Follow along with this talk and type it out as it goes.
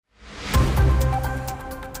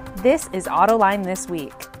This is Autoline This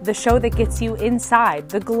Week, the show that gets you inside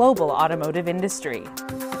the global automotive industry.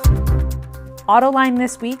 Autoline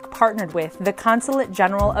This Week partnered with the Consulate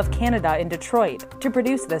General of Canada in Detroit to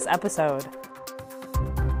produce this episode.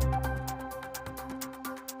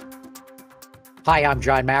 Hi, I'm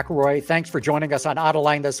John McElroy. Thanks for joining us on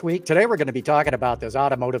Autoline This Week. Today we're going to be talking about this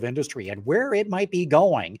automotive industry and where it might be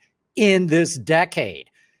going in this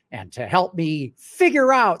decade. And to help me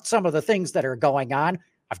figure out some of the things that are going on,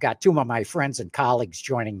 I've got two of my friends and colleagues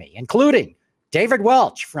joining me, including David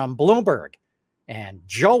Welch from Bloomberg and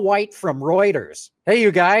Joe White from Reuters. Hey,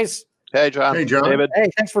 you guys. Hey, John. Hey, John. David. Hey,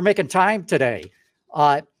 thanks for making time today.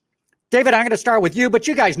 David, I'm going to start with you, but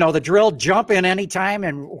you guys know the drill. Jump in anytime,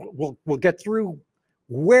 and we'll get through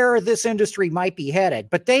where this industry might be headed.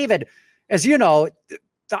 But David, as you know,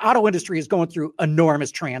 the auto industry is going through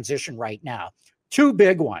enormous transition right now. Two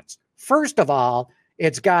big ones. First of all,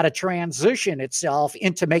 it's got to transition itself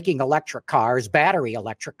into making electric cars, battery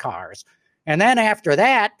electric cars. And then after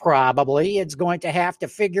that, probably it's going to have to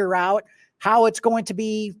figure out how it's going to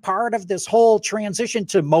be part of this whole transition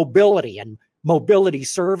to mobility and mobility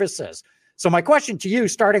services. So my question to you,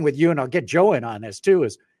 starting with you, and I'll get Joe in on this too,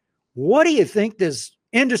 is what do you think this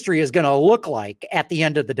industry is going to look like at the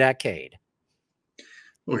end of the decade?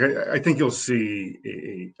 Look, I think you'll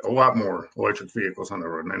see a lot more electric vehicles on the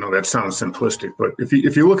road. And I know that sounds simplistic, but if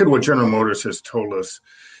you look at what General Motors has told us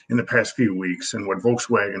in the past few weeks and what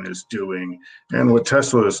Volkswagen is doing and what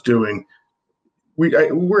Tesla is doing,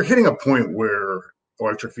 we're hitting a point where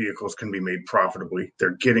electric vehicles can be made profitably.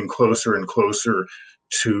 They're getting closer and closer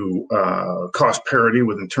to cost parity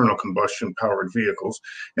with internal combustion powered vehicles.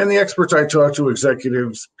 And the experts I talk to,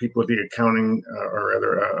 executives, people at the accounting or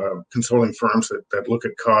other consulting firms that look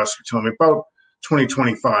at costs, are telling me about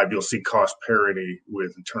 2025, you'll see cost parity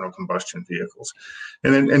with internal combustion vehicles.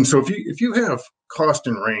 And so if you have cost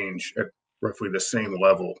and range at roughly the same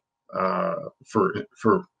level for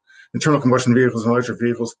internal combustion vehicles and electric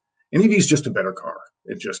vehicles, an EV is just a better car.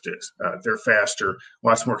 It just is. They're faster,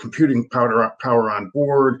 lots more computing power on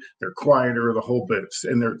board. They're quieter, the whole bit,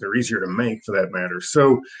 and they're easier to make for that matter.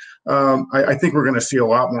 So I think we're going to see a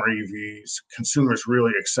lot more EVs. Consumers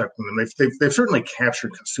really accepting them. They've certainly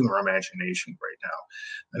captured consumer imagination right now.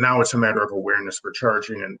 And now it's a matter of awareness for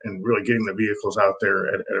charging and really getting the vehicles out there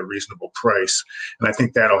at a reasonable price. And I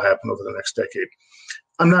think that'll happen over the next decade.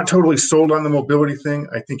 I'm not totally sold on the mobility thing.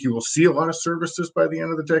 I think you will see a lot of services by the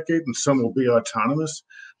end of the decade, and some will be autonomous.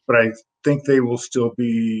 But I think they will still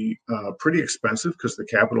be pretty expensive because the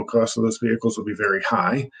capital cost of those vehicles will be very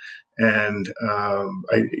high. And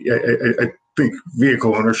I think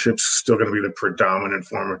vehicle ownership is still going to be the predominant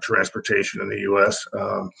form of transportation in the U.S.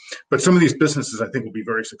 But some of these businesses, I think, will be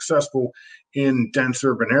very successful in dense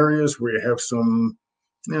urban areas where you have some,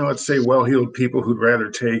 let's say, well-heeled people who'd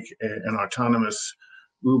rather take an autonomous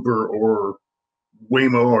Uber or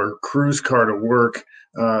Waymo or Cruise car to work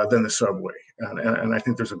than the subway. And I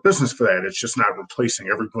think there's a business for that. It's just not replacing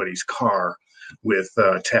everybody's car with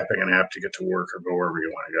tapping an app to get to work or go wherever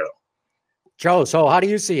you want to go. Joe, so how do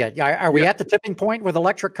you see it? Are we at the tipping point with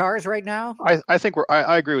electric cars right now? I think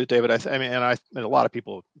I agree with David. I mean, a lot of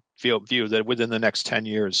people view that within the next 10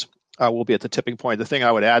 years, we'll be at the tipping point. The thing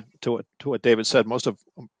I would add to what David said, most of,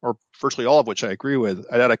 or virtually all of which I agree with,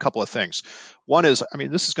 I'd add a couple of things. One is, I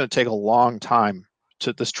mean, this is going to take a long time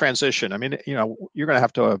to this transition. I mean, you're going to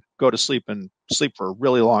have to go to sleep and sleep for a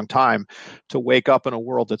really long time to wake up in a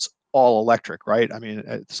world that's all electric, right? I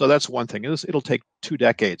mean, so that's one thing. It'll take 2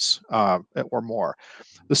 decades or more.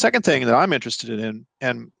 The second thing that I'm interested in,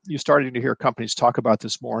 and you're starting to hear companies talk about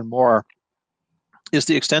this more and more, is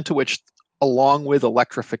the extent to which, along with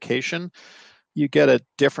electrification, you get a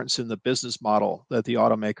difference in the business model that the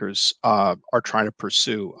automakers are trying to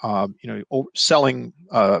pursue. Selling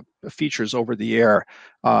features over the air,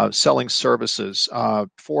 selling services.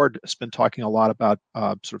 Ford has been talking a lot about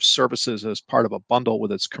sort of services as part of a bundle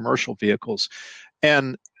with its commercial vehicles,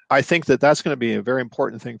 and I think that that's going to be a very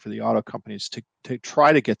important thing for the auto companies to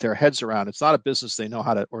try to get their heads around. It's not a business they know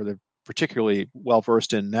how to, or they're particularly well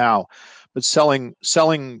versed in now, but selling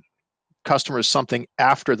customers something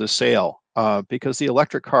after the sale, because the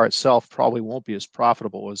electric car itself probably won't be as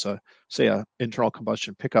profitable as a internal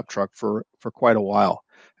combustion pickup truck for quite a while.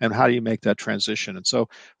 And how do you make that transition? And so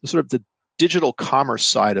the digital commerce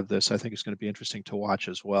side of this, I think, is going to be interesting to watch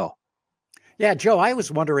as well. Yeah, Joe, I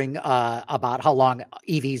was wondering about how long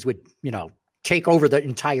EVs would, take over the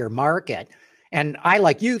entire market. And I,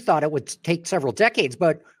 like you, thought it would take several decades.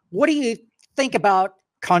 But what do you think about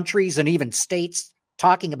countries and even states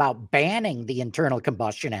talking about banning the internal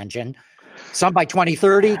combustion engine? Some by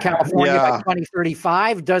 2030, California by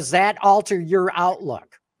 2035. Does that alter your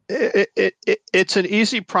outlook? It's an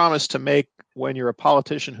easy promise to make when you're a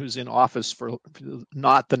politician who's in office for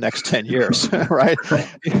not the next 10 years, right?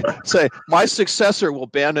 Say, my successor will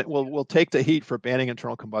ban it, will take the heat for banning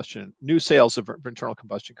internal combustion, new sales of internal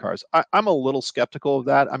combustion cars. I'm a little skeptical of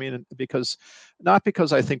that. I mean, not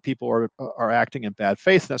because I think people are acting in bad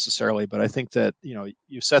faith necessarily, but I think that,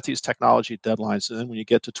 you set these technology deadlines, and then when you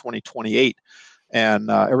get to 2028 and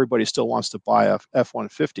everybody still wants to buy a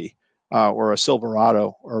F-150, or a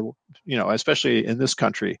Silverado, or especially in this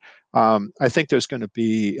country, I think there's going to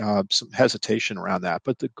be some hesitation around that.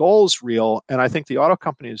 But the goal is real, and I think the auto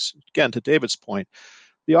companies, again, to David's point,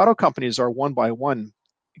 the auto companies are one by one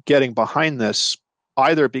getting behind this,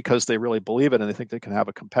 either because they really believe it and they think they can have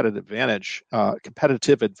a competitive advantage,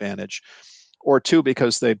 or two,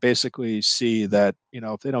 because they basically see that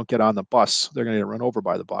if they don't get on the bus, they're going to get run over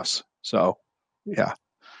by the bus. So, yeah.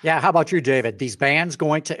 Yeah, how about you, David? These bans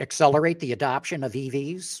going to accelerate the adoption of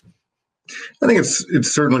EVs? I think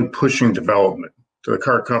it's certainly pushing development. So the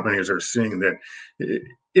car companies are seeing that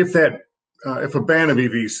if a ban of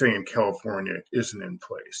EVs, say in California, isn't in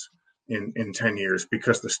place in 10 years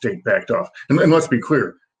because the state backed off, and let's be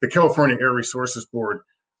clear, the California Air Resources Board,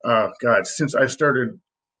 since I started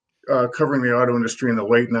covering the auto industry in the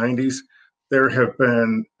late 90s, there have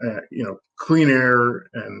been, clean air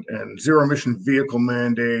and zero emission vehicle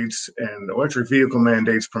mandates and electric vehicle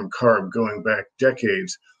mandates from CARB going back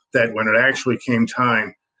decades, that when it actually came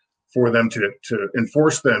time for them to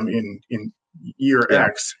enforce them in year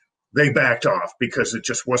X, they backed off because it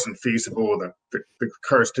just wasn't feasible. The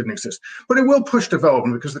cars didn't exist. But it will push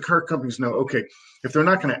development, because the car companies know, okay, if they're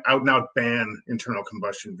not going to out and out ban internal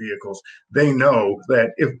combustion vehicles, they know that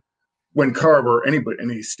when CARB or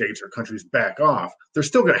any states or countries back off, they're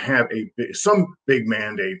still going to have some big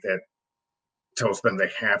mandate that tells them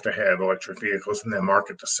they have to have electric vehicles in their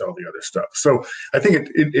market to sell the other stuff. So I think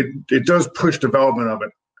it does push development of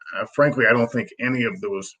it. Frankly, I don't think any of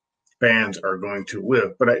those bans are going to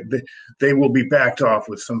live, but they will be backed off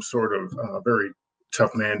with some sort of very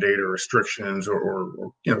tough mandate or restrictions,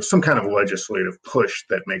 or some kind of legislative push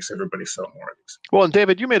that makes everybody sell more of these. Well, and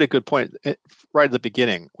David, you made a good point right at the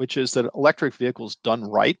beginning, which is that electric vehicles done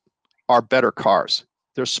right are better cars.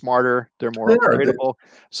 They're smarter, they're more upgradable.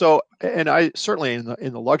 So, and I certainly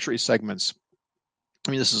in the luxury segments,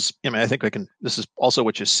 this is also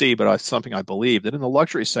what you see, but it's something I believe, that in the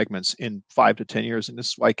luxury segments in 5 to 10 years, and this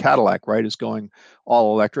is why Cadillac, right, is going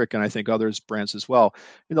all electric, and I think others brands as well.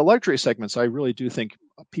 In the luxury segments, I really do think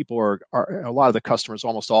people are a lot of the customers,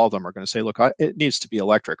 almost all of them, are going to say, look, it needs to be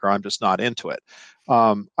electric, or I'm just not into it.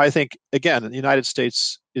 I think, again, the United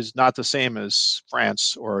States is not the same as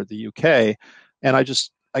France or the UK, and I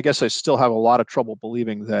guess I still have a lot of trouble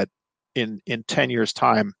believing that in 10 years'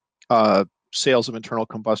 time, sales of internal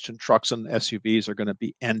combustion trucks and SUVs are going to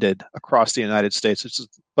be ended across the United States.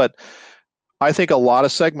 But I think a lot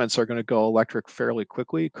of segments are going to go electric fairly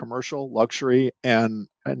quickly, commercial, luxury, and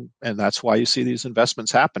that's why you see these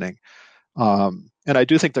investments happening. And I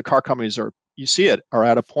do think the car companies are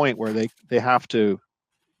at a point where they don't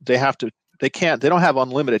have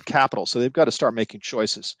unlimited capital, so they've got to start making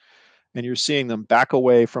choices. And you're seeing them back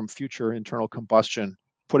away from future internal combustion,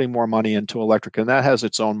 putting more money into electric, and that has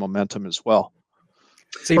its own momentum as well.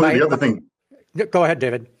 The other thing, go ahead,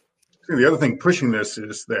 David. The other thing pushing this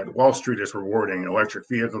is that Wall Street is rewarding electric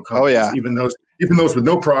vehicle companies, even those with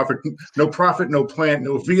no profit, no plant,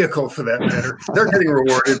 no vehicle for that matter. They're getting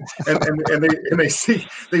rewarded, and they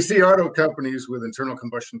see auto companies with internal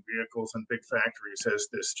combustion vehicles and big factories as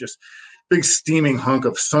this just big steaming hunk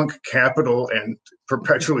of sunk capital and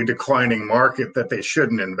perpetually declining market that they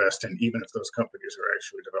shouldn't invest in, even if those companies are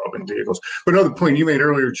actually developing vehicles. But another point you made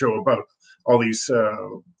earlier, Joe, about all these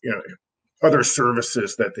other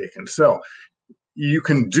services that they can sell. You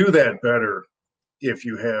can do that better if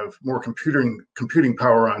you have more computing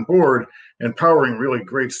power on board, and powering really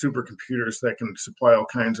great supercomputers that can supply all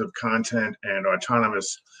kinds of content and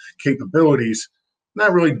autonomous capabilities.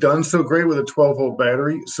 Not really done so great with a 12-volt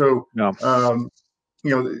battery. So, no.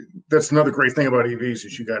 That's another great thing about EVs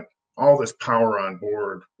is you got all this power on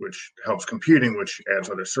board, which helps computing, which adds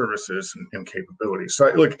other services and capabilities. So,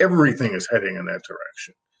 everything is heading in that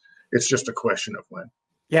direction. It's just a question of when.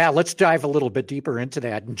 Yeah, let's dive a little bit deeper into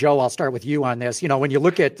that. And Joe, I'll start with you on this. When you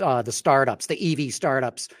look at the startups, the EV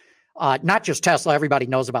startups, not just Tesla, everybody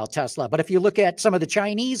knows about Tesla, but if you look at some of the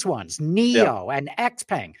Chinese ones, NIO and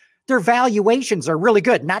XPeng, their valuations are really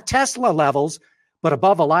good. Not Tesla levels, but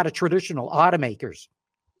above a lot of traditional automakers.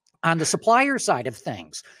 On the supplier side of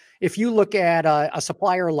things, if you look at a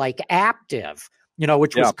supplier like Aptiv,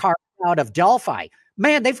 which was carved out of Delphi,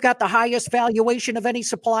 man, they've got the highest valuation of any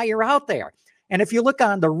supplier out there. And if you look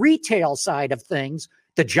on the retail side of things,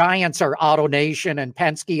 the giants are AutoNation and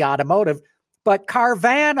Penske Automotive, but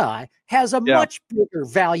Carvana has a much bigger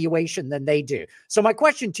valuation than they do. So my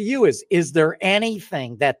question to you is there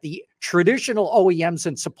anything that the traditional OEMs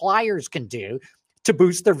and suppliers can do to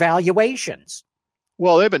boost their valuations?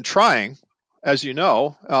 Well, they've been trying, as you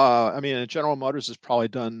know. I mean, General Motors has probably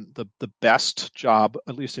done the best job,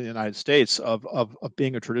 at least in the United States, of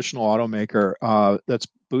being a traditional automaker that's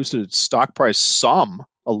boosted its stock price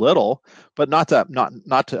a little, but not to.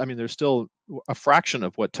 I mean, there's still a fraction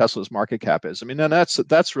of what Tesla's market cap is. I mean, and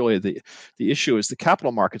that's really the issue is the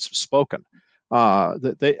capital markets have spoken.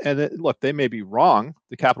 Look, they may be wrong.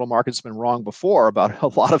 The capital markets have been wrong before about a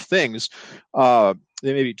lot of things.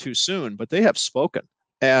 They may be too soon, but they have spoken.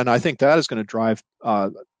 And I think that is going to drive,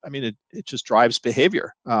 it just drives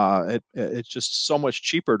behavior. It's just so much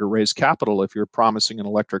cheaper to raise capital if you're promising an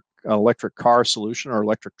electric car solution or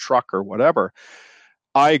electric truck or whatever.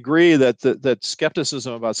 I agree that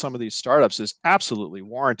skepticism about some of these startups is absolutely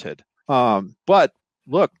warranted. But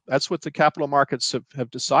look, that's what the capital markets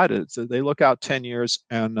have decided. So they look out 10 years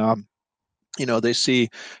and they see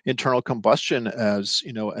internal combustion as,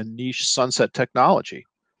 a niche sunset technology.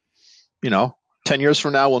 10 years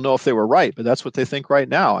from now, we'll know if they were right, but that's what they think right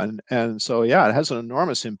now. And so, yeah, it has an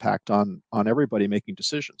enormous impact on everybody making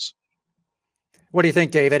decisions. What do you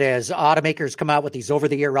think, David, as automakers come out with these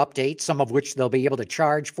over-the-air updates, some of which they'll be able to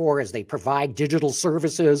charge for as they provide digital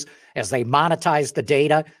services, as they monetize the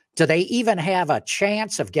data? Do they even have a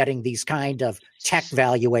chance of getting these kind of tech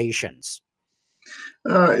valuations?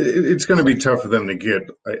 It's going to be tough for them to get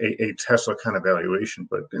a Tesla kind of valuation.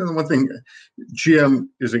 But the one thing, GM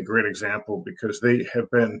is a great example because they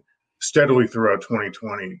have been steadily throughout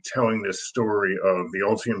 2020 telling this story of the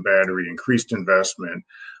Ultium battery, increased investment,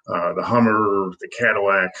 the Hummer, the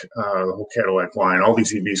Cadillac, the whole Cadillac line, all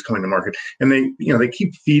these EVs coming to market. And they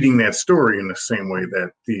keep feeding that story in the same way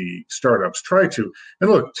that the startups try to. And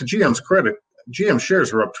look, to GM's credit, GM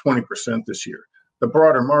shares are up 20% this year. The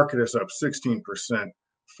broader market is up 16%.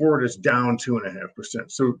 Ford is down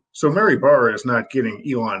 2.5%. So Mary Barra is not getting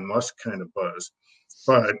Elon Musk kind of buzz,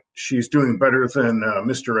 but she's doing better than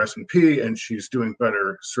Mr. S&P, and she's doing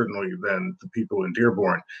better certainly than the people in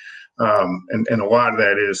Dearborn. And a lot of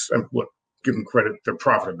that is, look, give them credit, their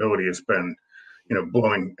profitability has been,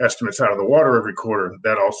 blowing estimates out of the water every quarter.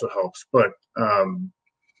 That also helps, but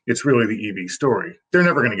it's really the EV story. They're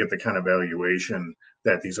never going to get the kind of valuation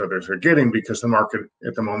that these others are getting because the market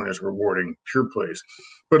at the moment is rewarding pure plays.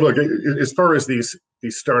 But look, as far as these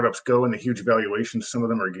startups go and the huge valuations some of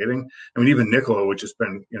them are getting, I mean, even Nikola, which has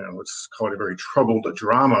been, let's call it a very troubled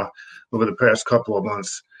drama over the past couple of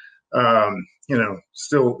months,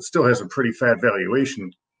 still has a pretty fat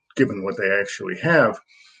valuation given what they actually have.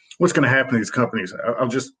 What's going to happen to these companies? I'll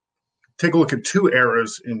just take a look at two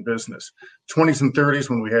eras in business, 20s and 30s,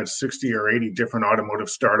 when we had 60 or 80 different automotive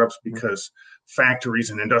startups because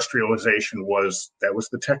factories and industrialization was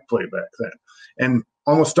the tech play back then. And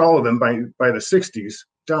almost all of them by the 60s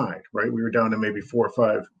died, right? We were down to maybe 4 or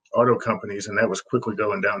 5 auto companies, and that was quickly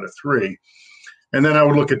going down to 3. And then I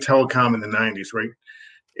would look at telecom in the 90s, right?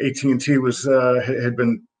 AT&T had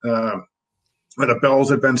been the Bells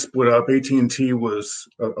had been split up. AT&T was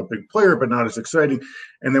a big player, but not as exciting.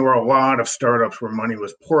 And there were a lot of startups where money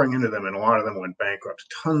was pouring into them, and a lot of them went bankrupt.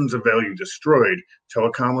 Tons of value destroyed.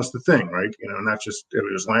 Telecom was the thing, right? Not just it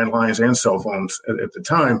was landlines and cell phones at the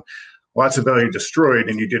time. Lots of value destroyed,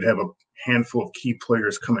 and you did have a handful of key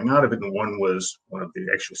players coming out of it. And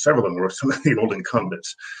several of them were some of the old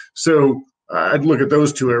incumbents. So I'd look at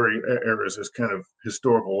those two eras as kind of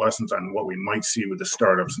historical lessons on what we might see with the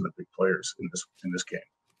startups and the big players in this game.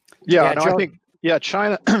 I think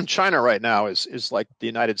China right now is like the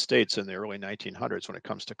United States in the early 1900s when it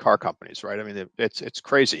comes to car companies, right? I mean, it's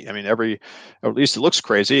crazy. I mean, or at least it looks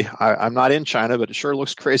crazy. I'm not in China, but it sure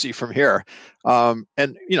looks crazy from here.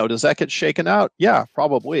 And does that get shaken out? Yeah,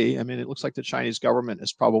 probably. I mean, it looks like the Chinese government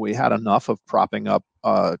has probably had enough of propping up,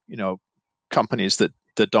 companies that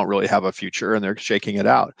don't really have a future, and they're shaking it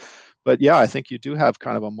out. But yeah, I think you do have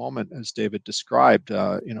kind of a moment, as David described,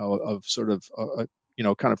 of sort of,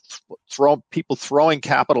 kind of throwing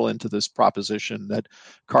capital into this proposition that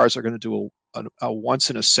cars are going to do a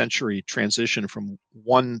once in a century transition from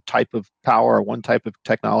one type of power, one type of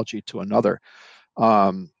technology to another.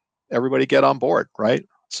 Everybody get on board, right?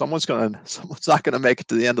 Someone's not going to make it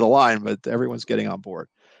to the end of the line, but everyone's getting on board.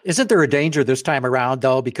 Isn't there a danger this time around,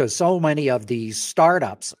 though, because so many of these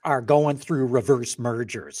startups are going through reverse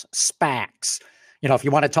mergers, SPACs? If you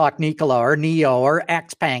want to talk Nikola or NIO or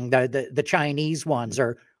XPeng, the Chinese ones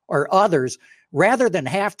or others, rather than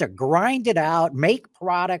have to grind it out, make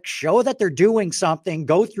products, show that they're doing something,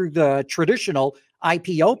 go through the traditional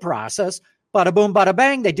IPO process. Bada boom, bada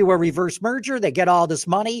bang. They do a reverse merger. They get all this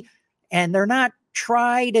money, and they're not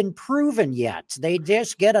tried and proven yet. They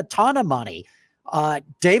just get a ton of money.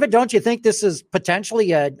 David, don't you think this is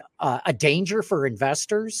potentially a danger for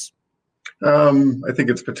investors? I think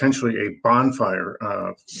it's potentially a bonfire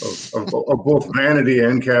of both vanity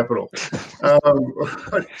and capital.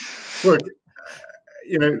 Look,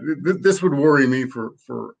 this would worry me for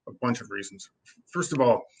a bunch of reasons. First of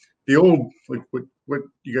all, the old, like what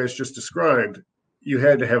you guys just described, you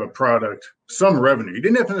had to have a product, some revenue. You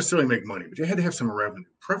didn't have to necessarily make money, but you had to have some revenue,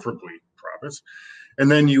 preferably profits. And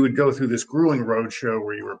then you would go through this grueling roadshow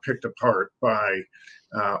where you were picked apart by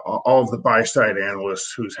all of the buy-side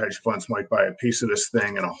analysts whose hedge funds might buy a piece of this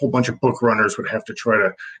thing, and a whole bunch of book runners would have to try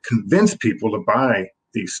to convince people to buy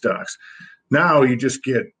these stocks. Now you just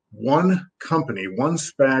get one company, one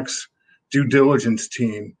SPAC's due diligence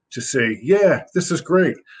team to say, yeah, this is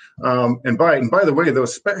great. And by the way,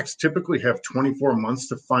 those SPACs typically have 24 months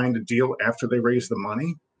to find a deal after they raise the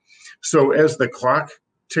money. So as the clock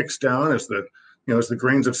ticks down, as the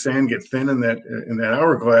grains of sand get thin in that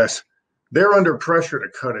hourglass, they're under pressure to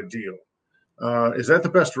cut a deal. Is that the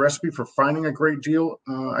best recipe for finding a great deal?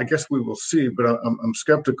 I guess we will see, but I'm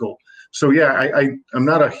skeptical. So yeah, I'm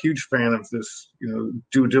not a huge fan of this,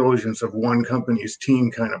 due diligence of one company's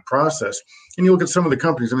team kind of process. And you look at some of the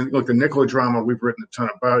companies. I mean, look, the Nikola drama we've written a ton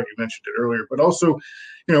about. You mentioned it earlier, but also,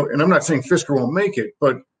 and I'm not saying Fisker won't make it,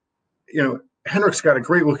 but Henrik's got a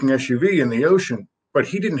great looking SUV in the Ocean, but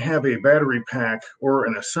he didn't have a battery pack or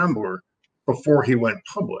an assembler before he went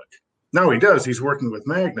public. Now he does. He's working with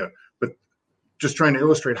Magna, but just trying to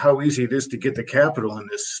illustrate how easy it is to get the capital in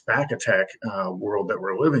this SPAC attack world that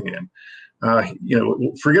we're living in.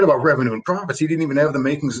 Forget about revenue and profits. He didn't even have the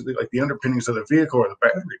makings, like the underpinnings of the vehicle or the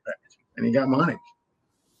battery pack, and he got money.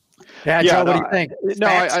 Yeah, Joe, what do you think?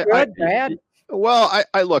 No, good, bad? Well,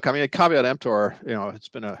 I look. I mean, a caveat emptor. It's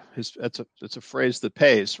been it's a phrase that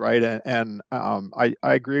pays, right? And I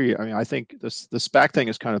agree. I mean, I think the SPAC thing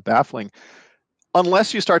is kind of baffling.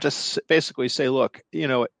 Unless you start to basically say, look,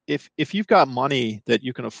 if you've got money that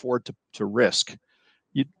you can afford to risk,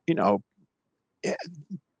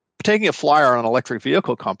 taking a flyer on an electric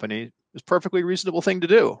vehicle company is a perfectly reasonable thing to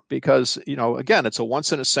do because, again, it's a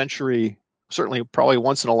once in a century, certainly probably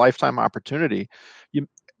once in a lifetime opportunity.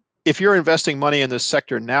 If you're investing money in this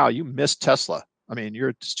sector now, you missed Tesla. I mean,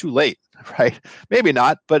 it's too late, right? Maybe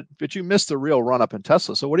not, but you missed the real run up in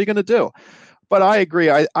Tesla. So what are you going to do? But I agree.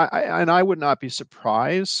 I would not be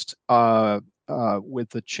surprised with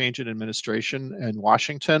the change in administration in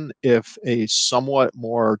Washington if a somewhat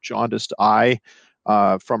more jaundiced eye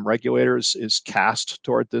from regulators is cast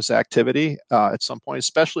toward this activity at some point,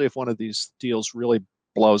 especially if one of these deals really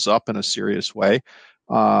blows up in a serious way.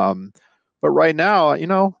 But right now,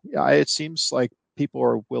 it seems like people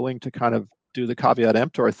are willing to kind of do the caveat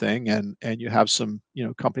emptor thing, and you have some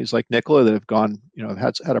companies like Nikola that have gone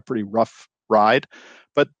had a pretty rough ride,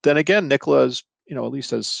 but then again, Nikola's at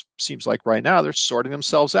least as seems like right now they're sorting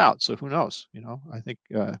themselves out. So who knows? I think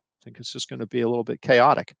it's just going to be a little bit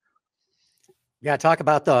chaotic. Yeah, talk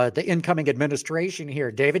about the incoming administration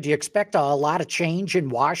here, David. Do you expect a lot of change in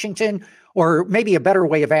Washington, or maybe a better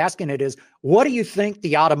way of asking it is, what do you think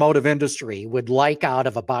the automotive industry would like out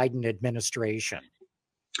of a Biden administration?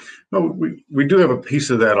 No, we do have a piece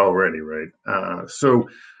of that already, right? So.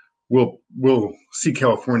 We'll see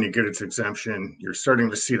California get its exemption. You're starting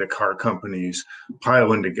to see the car companies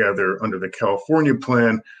piling together under the California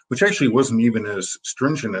plan, which actually wasn't even as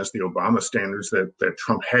stringent as the Obama standards that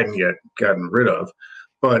Trump hadn't yet gotten rid of.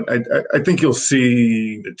 But I think you'll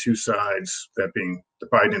see the two sides, that being the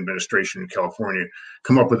Biden administration in California,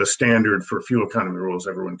 come up with a standard for fuel economy rules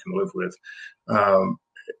everyone can live with.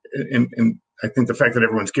 And I think the fact that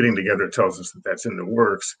everyone's getting together tells us that that's in the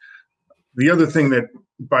works. The other thing that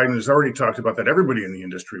Biden has already talked about that everybody in the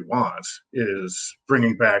industry wants is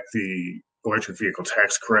bringing back the electric vehicle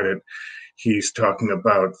tax credit. He's talking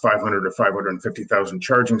about 500 to 550,000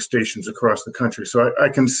 charging stations across the country. So I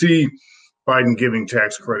can see Biden giving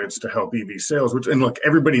tax credits to help EV sales, and look,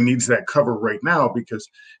 everybody needs that cover right now because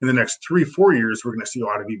in the next 3-4 years, we're going to see a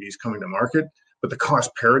lot of EVs coming to market. But the cost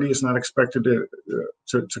parity is not expected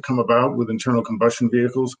to come about with internal combustion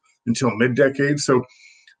vehicles until mid-decade. So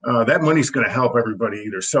that money's going to help everybody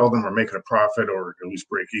either sell them or make it a profit, or at least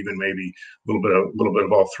break even, maybe a little bit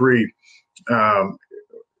of all three from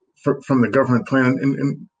the government plan.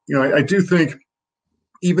 And I do think,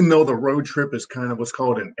 even though the road trip is kind of, let's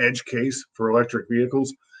call it an edge case for electric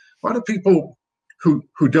vehicles, a lot of people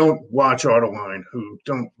who don't watch Autoline, who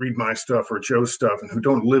don't read my stuff or Joe's stuff, and who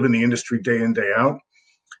don't live in the industry day in, day out,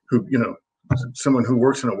 who, someone who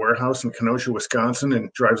works in a warehouse in Kenosha, Wisconsin,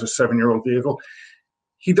 and drives a 7-year-old vehicle,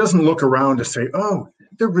 he doesn't look around to say, oh,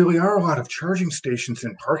 there really are a lot of charging stations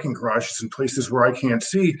in parking garages and places where I can't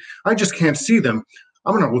see. I just can't see them.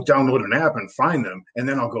 I'm going to download an app and find them, and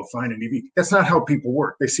then I'll go find an EV. That's not how people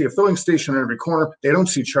work. They see a filling station on every corner. They don't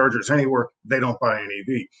see chargers anywhere. They don't buy an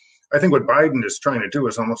EV. I think what Biden is trying to do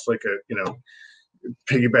is almost like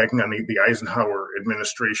piggybacking on the Eisenhower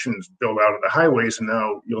administration's build out of the highways. And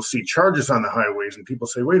now you'll see chargers on the highways and people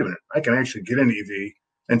say, wait a minute, I can actually get an EV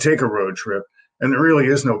and take a road trip. And there really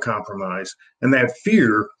is no compromise. And that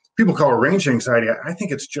fear, people call it range anxiety. I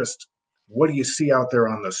think it's just, what do you see out there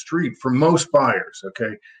on the street for most buyers?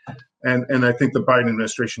 Okay. And I think the Biden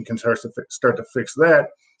administration can start to fix that.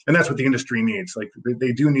 And that's what the industry needs. Like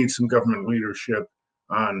they do need some government leadership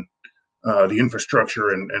on the infrastructure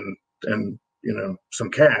and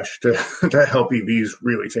some cash to help EVs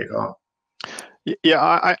really take off.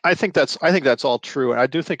 Yeah, I think that's all true, and I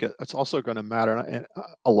do think it's also going to matter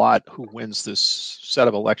a lot who wins this set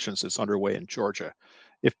of elections that's underway in Georgia.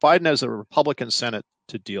 If Biden has a Republican Senate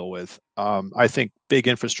to deal with, I think big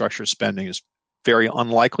infrastructure spending is very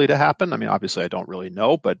unlikely to happen. I mean, obviously, I don't really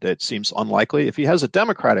know, but it seems unlikely. If he has a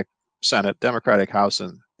Democratic Senate, Democratic House,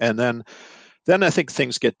 and then I think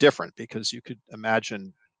things get different, because you could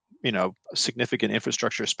imagine, significant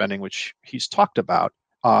infrastructure spending, which he's talked about,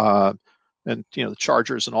 and the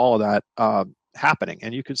chargers and all of that happening,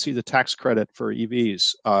 and you could see the tax credit for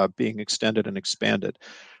EVs being extended and expanded.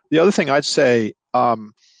 The other thing I'd say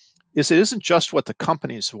is it isn't just what the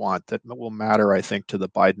companies want that will matter, I think, to the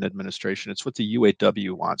Biden administration. It's what the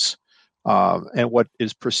UAW wants and what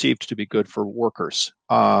is perceived to be good for workers.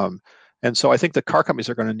 And so I think the car companies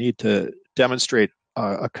are going to need to demonstrate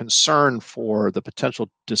a concern for the potential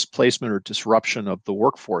displacement or disruption of the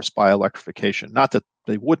workforce by electrification. Not that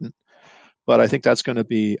they wouldn't, but I think that's going to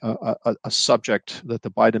be a subject that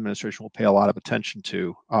the Biden administration will pay a lot of attention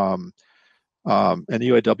to. And the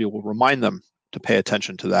UAW will remind them to pay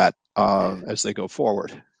attention to that as they go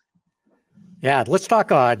forward. Yeah, let's talk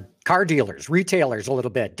car dealers, retailers a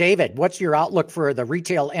little bit. David, what's your outlook for the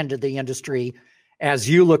retail end of the industry as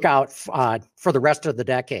you look out for the rest of the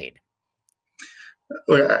decade?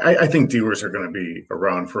 Well, I think dealers are going to be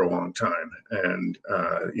around for a long time, and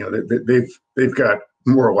they've got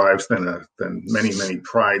more lives than many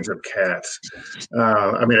prides of cats.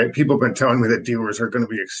 People have been telling me that dealers are going to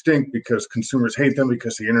be extinct because consumers hate them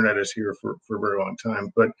because the internet is here for a very long time.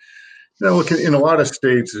 But look, in a lot of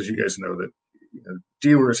states, as you guys know, that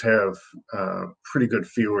dealers have pretty good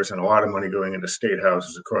feelers and a lot of money going into state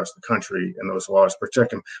houses across the country, and those laws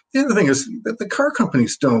protect them. The other thing is that the car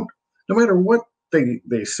companies don't, no matter what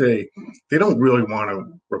they say, they don't really want to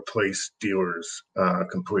replace dealers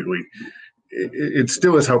completely. It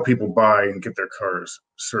still is how people buy and get their cars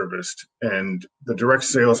serviced. And the direct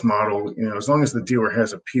sales model, as long as the dealer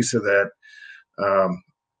has a piece of that,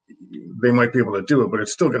 they might be able to do it, but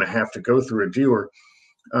it's still going to have to go through a dealer.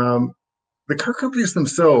 The car companies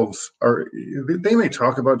themselves they may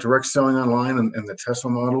talk about direct selling online and the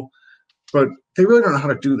Tesla model, but they really don't know how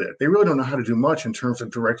to do that. They really don't know how to do much in terms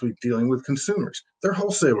of directly dealing with consumers. They're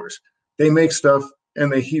wholesalers. They make stuff and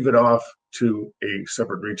they heave it off to a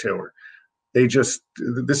separate retailer. This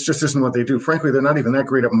just isn't what they do. Frankly, they're not even that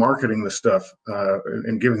great at marketing the stuff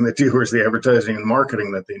and giving the dealers the advertising and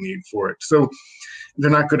marketing that they need for it. So they're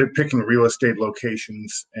not good at picking real estate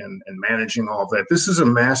locations and managing all of that. This is a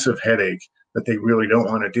massive headache that they really don't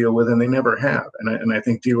want to deal with, and they never have. And I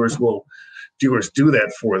think dealers do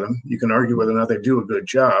that for them. You can argue whether or not they do a good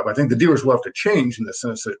job. I think the dealers will have to change in the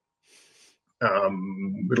sense that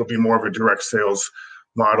it'll be more of a direct sales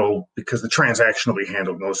model because the transaction will be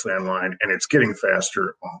handled mostly online, and it's getting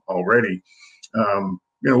faster already.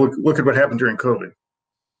 Look at what happened during COVID.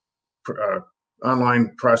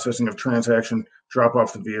 Online processing of transaction, drop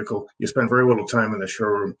off the vehicle. You spend very little time in the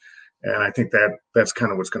showroom, and I think that's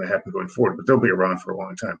kind of what's going to happen going forward. But they'll be around for a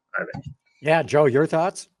long time, I think. Yeah, Joe, your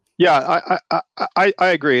thoughts? Yeah, I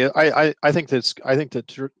agree. I think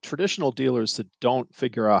that traditional dealers that don't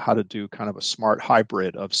figure out how to do kind of a smart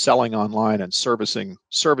hybrid of selling online and servicing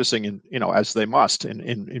in, as they must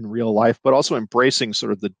in real life, but also embracing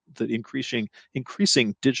sort of the increasing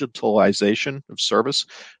digitalization of service.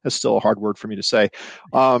 That's still a hard word for me to say.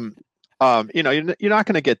 You're not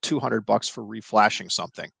going to get $200 for reflashing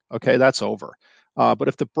something. Okay, that's over. But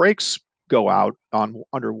if the brakes go out on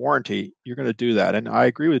under warranty, you're going to do that. And I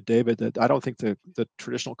agree with David that I don't think the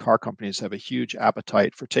traditional car companies have a huge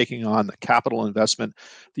appetite for taking on the capital investment,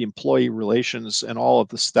 the employee relations, and all of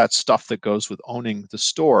that stuff that goes with owning the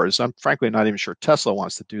stores. I'm frankly not even sure Tesla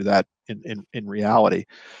wants to do that in reality.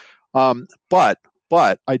 But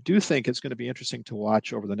I do think it's going to be interesting to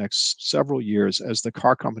watch over the next several years as the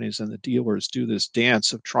car companies and the dealers do this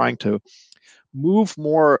dance of trying to move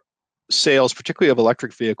more sales, particularly of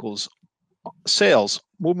electric vehicles,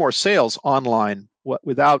 move more sales online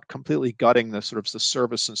without completely gutting the sort of the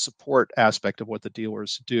service and support aspect of what the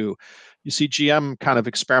dealers do. You see GM kind of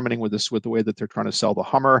experimenting with this with the way that they're trying to sell the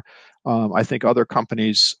Hummer. I think other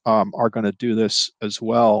companies are going to do this as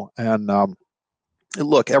well. And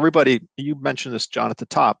look, everybody, you mentioned this, John, at the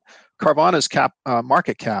top. Carvana's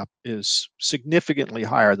market cap is significantly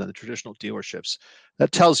higher than the traditional dealerships.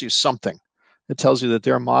 That tells you something. It tells you that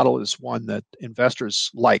their model is one that investors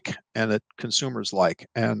like and that consumers like.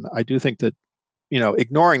 And I do think that,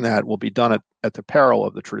 ignoring that will be done at the peril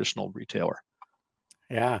of the traditional retailer.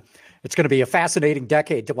 Yeah, it's going to be a fascinating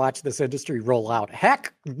decade to watch this industry roll out.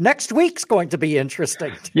 Heck, next week's going to be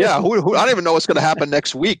interesting. Yeah, I don't even know what's going to happen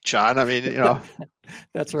next week, John. I mean,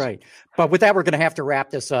 That's right. But with that, we're going to have to wrap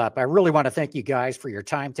this up. I really want to thank you guys for your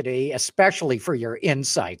time today, especially for your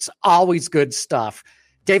insights. Always good stuff.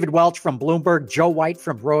 David Welch from Bloomberg, Joe White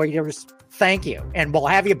from Reuters, thank you. And we'll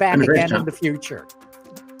have you back again in the future.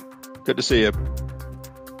 Good to see you.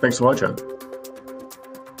 Thanks a lot, John.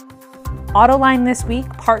 Autoline This Week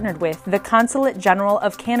partnered with the Consulate General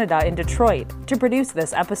of Canada in Detroit to produce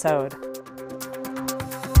this episode.